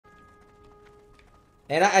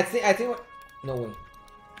And I think, no way.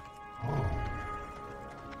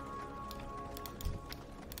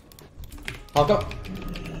 Oh, go.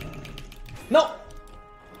 No!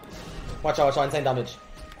 Watch out, insane damage.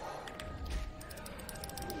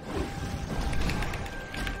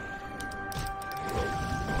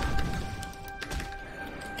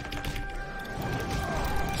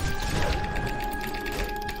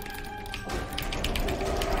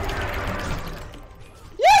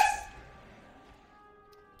 Yes!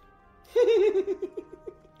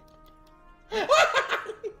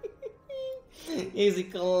 Easy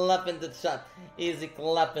clap in the chat. Easy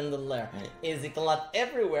clap in the lair. Easy clap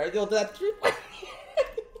everywhere. Yo, that trip.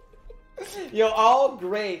 Yo, how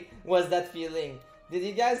great was that feeling? Did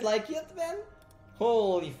you guys like it, man?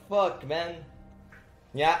 Holy fuck, man.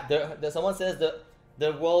 Yeah, someone says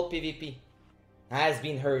the world PvP has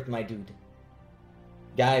been hurt, my dude.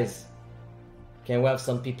 Guys, can we have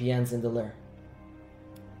some PPNs in the lair?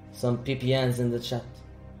 Some PPNs in the chat.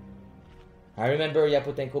 I remember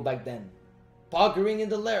Yaputenko back then. Poggering in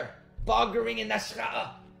the lair. Poggering in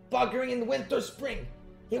Nashraa. Poggering in Winter Spring.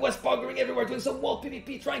 He was poggering everywhere, doing some wall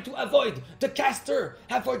PvP, trying to avoid the caster,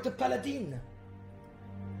 avoid the paladin.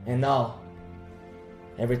 And now,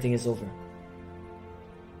 everything is over.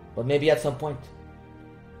 But maybe at some point,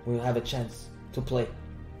 we'll have a chance to play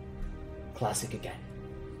Classic again.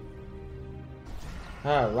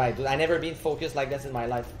 Alright, dude, I never been focused like this in my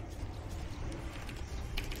life.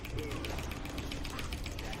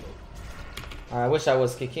 I wish I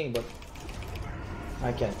was kicking, but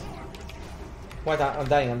I can't. What? I'm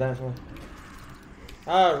dying for.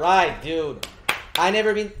 Alright, dude. I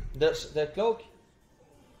never been the cloak.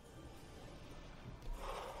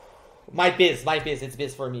 My biz, it's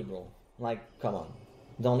biz for me, bro. Like, come on.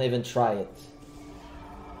 Don't even try it.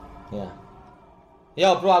 Yeah.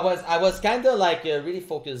 Yo, bro, I was kinda like really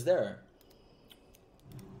focused there.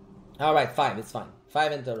 Alright, 5, it's fine.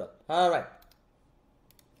 5 interrupt. Alright.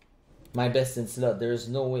 My best in slot, there's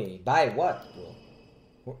no way. Buy what,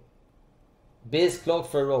 bro? Biz cloak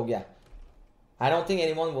for rogue, yeah. I don't think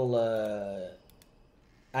anyone will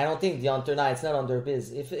I don't think the hunter, nah, it's not under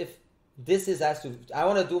biz. If this is has to, I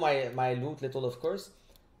wanna do my loot little, of course.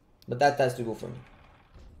 But that has to go for me.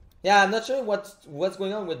 Yeah, I'm not sure what's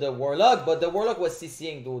going on with the warlock, but the warlock was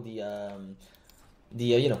CCing though the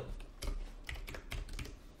you know,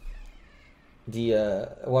 the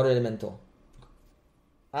water elemental.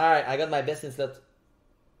 Alright, I got my best in slot.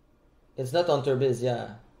 It's not Hunter Biz,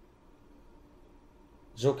 yeah.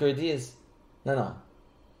 Joker D is... No.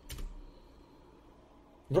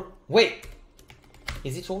 Bro, wait!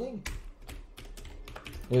 Is he trolling?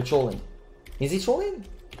 You're trolling. Is he trolling?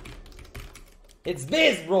 It's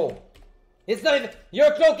Biz, bro! It's not even...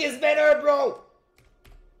 Your cloak is better, bro!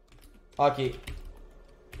 Okay.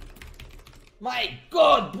 My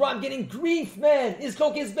god, bro, I'm getting grief, man! His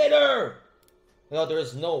cloak is better! No, there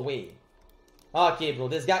is no way. Okay, bro,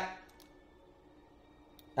 this guy...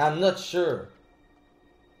 I'm not sure.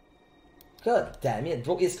 God damn it,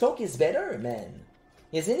 bro. His cloak is better, man.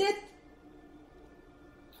 Isn't it?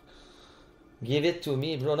 Give it to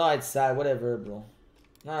me, bro. No, it's sad. Whatever, bro.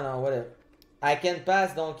 No, whatever. I can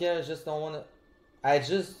pass, don't care. I just don't want to... I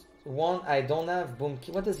just want... I don't have boom...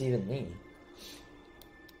 What does it even mean?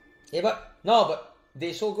 Yeah, but... No, but...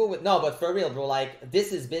 They should go with... No, but for real, bro. Like,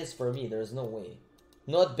 this is biz for me. There's no way.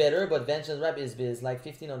 Not better, but Vengeance Rap is biz. Like,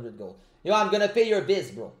 1500 gold. Yo, I'm gonna pay your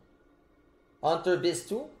biz, bro. Hunter biz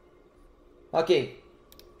too? Okay.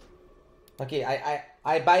 Okay,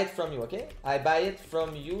 I buy it from you, okay? I buy it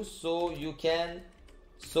from you so you can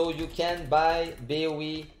buy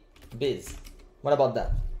BOE biz. What about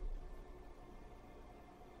that?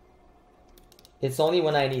 It's only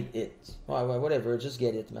when I need it. Oh, whatever, just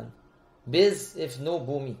get it, man. Biz if no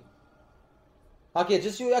boomy. Okay,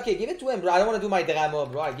 just you. Okay, give it to him, bro. I don't want to do my drama,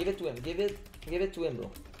 bro. Right, give it to him. Give it to him,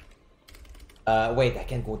 bro. Wait, I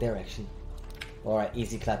can't go there actually. All right,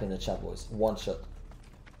 easy clap in the chat, boys. One shot.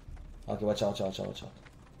 Okay, watch out.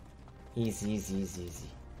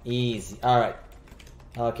 Easy. All right.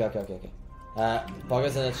 Okay.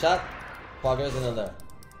 Poggers in the chat. Poggers in the there.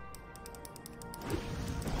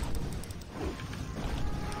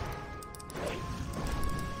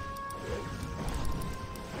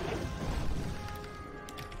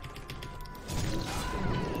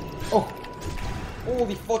 Oh!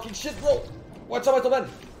 Holy fucking shit, bro! Watch out, man!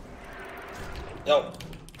 Yo!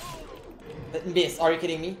 Miss, are you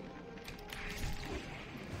kidding me?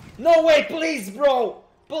 No way, please, bro!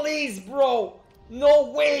 Please, bro!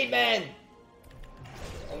 No way, man!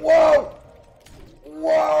 Whoa!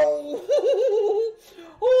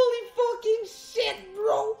 Holy fucking shit,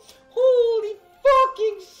 bro! Holy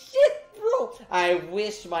fucking shit, bro! I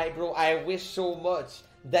wish, my bro, I wish so much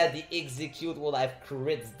that the execute will have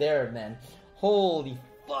crits there, man. Holy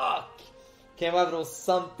fuck. Came out, bro,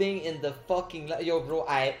 something in the fucking... Yo, bro,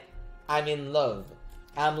 I'm in love.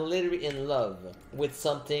 I'm literally in love with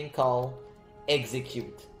something called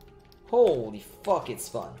execute. Holy fuck, it's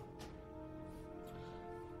fun.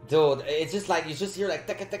 Dude, it's just like, you just hear like,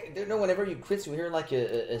 you know, whenever you crit, you hear like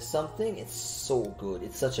a something. It's so good.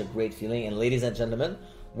 It's such a great feeling. And ladies and gentlemen,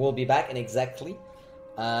 we'll be back in exactly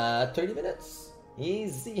 30 minutes.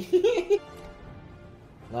 Easy.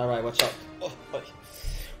 Alright, watch out. Oh, boy.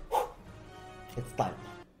 It's time.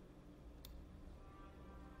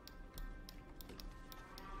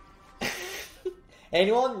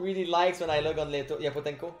 Anyone really likes when I look on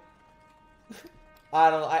Yapotenko? I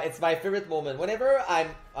don't know, it's my favorite moment. Whenever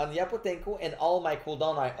I'm on Yapotenko and all my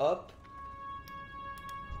cooldown are up.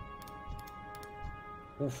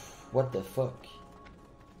 Oof, what the fuck?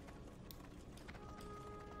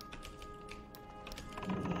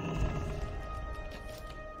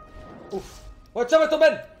 Oof. Watch out,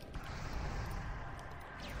 Toben!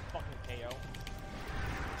 Fucking Payo.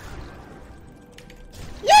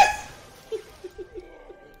 Yes!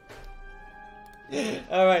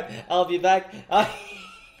 Alright, I'll be back.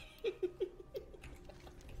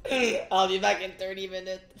 I'll be back in 30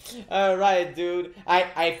 minutes. Alright, dude.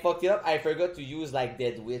 I fucked it up. I forgot to use like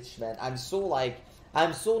Dead Witch, man. I'm so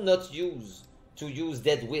not used to use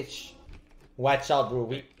Dead Witch. Watch out,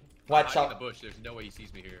 bro. Watch out. In the bush. There's no way he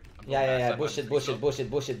sees me here. Yeah. Bush it.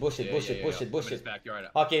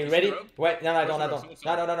 Okay, ready? Wait, no, I don't. No.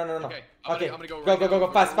 Okay, I'm gonna go.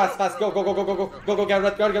 Go, fast. Go, get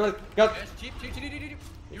red. Yes, cheap.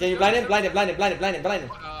 Can you blind him? Blind him. I'm shooting blind.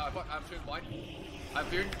 I'm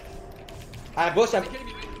feared. I'm bush.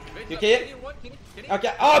 You kill it?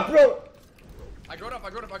 Okay. Oh, bro. I growed up.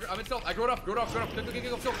 I'm in stealth. I growed up. Go.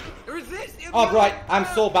 Resist. Oh, bro, I'm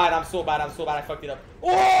so bad. I fucked it up.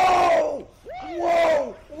 Whoa!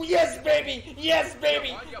 Yes, baby.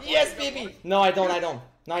 No, I don't.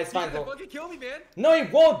 No, it's fine, bro. Kill me, man. No, he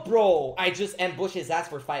won't, bro. I just ambush his ass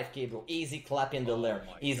for 5k, bro. Easy clap in the lair.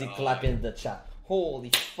 Easy clap in the chat.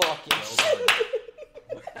 Holy fucking shit.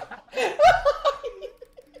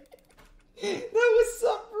 That was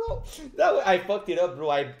some, bro. I fucked it up,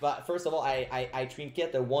 bro. First of all, I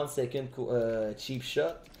trinket a 1 second cheap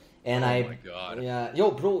shot, and oh my god. Yeah, yo,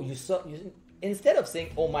 bro, you instead of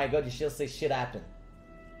saying oh my god, you should say shit happened.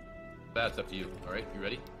 That's up to you. All right, you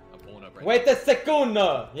ready? I'm pulling up right Wait a second.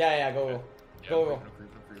 Yeah, go. Okay. Go.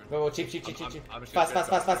 Go, cheap. Fast.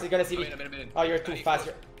 You're gonna see me. I'm in. Oh, you're too fast.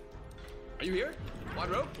 Are you here? One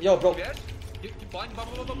row? Yo, bro. Keep blind.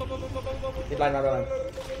 Get blind, my brother.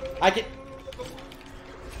 I can.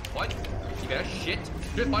 What? You got shit.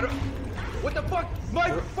 Just blind. What the fuck?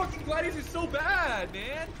 My fucking gladius is so bad,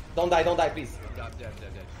 man. Don't die, please. I'm dead.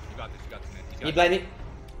 You got this, man. He blinded.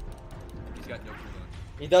 He's got no cooldown.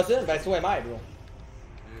 He doesn't, but so am I, bro.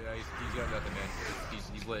 Yeah, he's got nothing, man.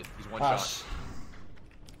 He's lit. He's one shot.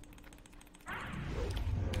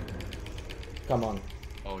 Come on.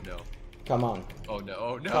 Oh no. Come on. Oh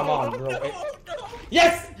no. Come on, bro. No.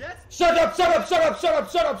 Yes! Shut up!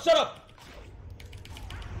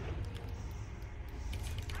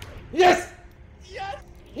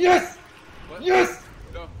 Yes! What? Yes!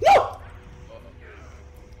 No. No!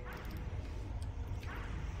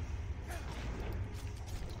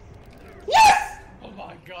 Yes! Oh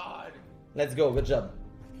my god. Let's go, good job.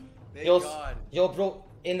 Thank God. Yo, bro,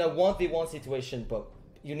 in a 1v1 situation, bro,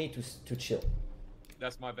 you need to chill.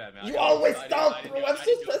 That's my bad, man. You always stop, bro. I'm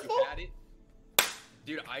so stressful.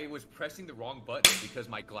 Dude, I was pressing the wrong button because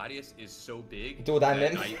my gladius is so big. Dude, I'm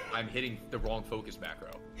hitting the wrong focus macro.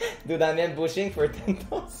 Dude, I'm ambushing for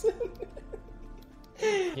 10,000.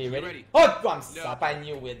 Okay, ready? Ready? Oh, I'm stop. I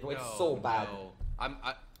knew it, bro. It's so bad.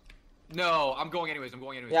 No. I'm going anyways.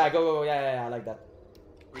 Yeah, go. Yeah, I like that.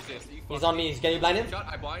 Resist. He's on me. Can you blind him? Shot.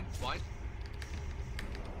 I blind.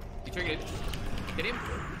 He triggered it. Hit him.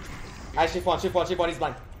 I shift one. He's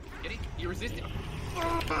blind. Hit him. He resisted.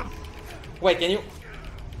 Wait, can you?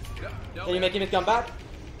 No, Can you make him come back?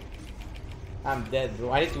 I'm dead,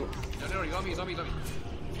 bro. I need to. No. He's on me.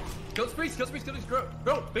 Kill this priest.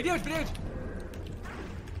 Bro, big damage.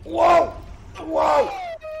 Whoa!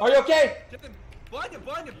 Are you okay? Chip him. Blind him.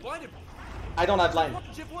 I don't have blind.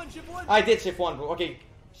 Chip one. I did shift one, bro. Okay.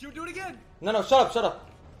 Should do it again. No, shut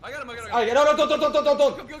up. I got him. Okay, no, don't. Go.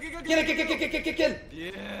 Kill.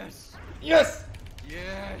 Yes.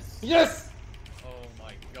 Oh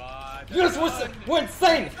my god. Yes, we're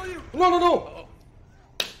insane. No. Oh.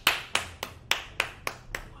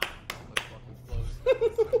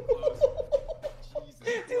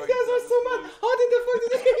 These guys are so mad. How did the fuck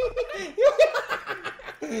did they?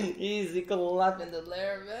 Easy clap in the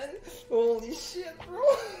lair, man. Holy shit, bro.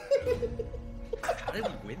 How did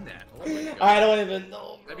we win that? Oh my God. I don't even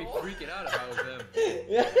know, bro. I'd be freaking out if I was them.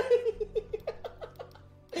 Yeah.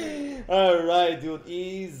 Alright, dude.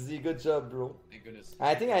 Easy. Good job, bro. Thank goodness.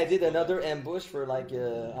 I think I did another ambush for like, I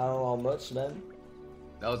don't know how much, man.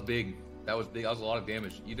 That was big. That was big. That was a lot of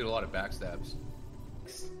damage. You did a lot of backstabs.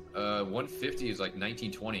 150 is like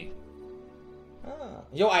 1920. Ah.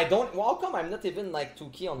 Yo, I don't. Well, how come I'm not even like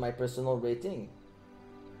 2K on my personal rating?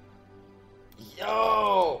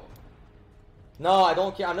 Yo! No, I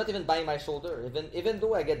don't care. I'm not even buying my shoulder. Even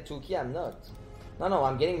though I get 2K, I'm not. No,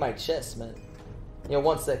 I'm getting my chest, man. Yo,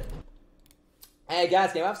 1 sec. Hey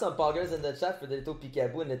guys, can we have some poggers in the chat for the little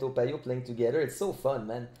Peekaboo and little Payo playing together? It's so fun,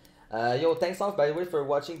 man. Yo, thanks off by the way for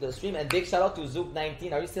watching the stream, and big shout out to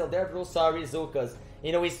Zook19. Are you still there, bro? Sorry, Zook, cause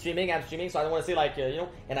you know he's streaming, I'm streaming, so I don't want to say like you know,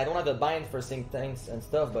 and I don't have a bind for saying thanks and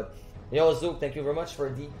stuff. But yo, Zook, thank you very much for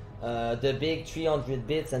the big 300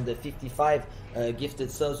 bits and the 55 gifted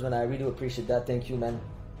subs, man. I really appreciate that. Thank you, man.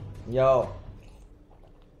 Yo,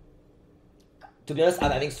 to be honest,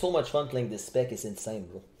 I'm having so much fun playing this spec. It's insane,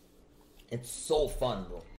 bro. It's so fun,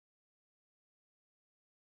 bro.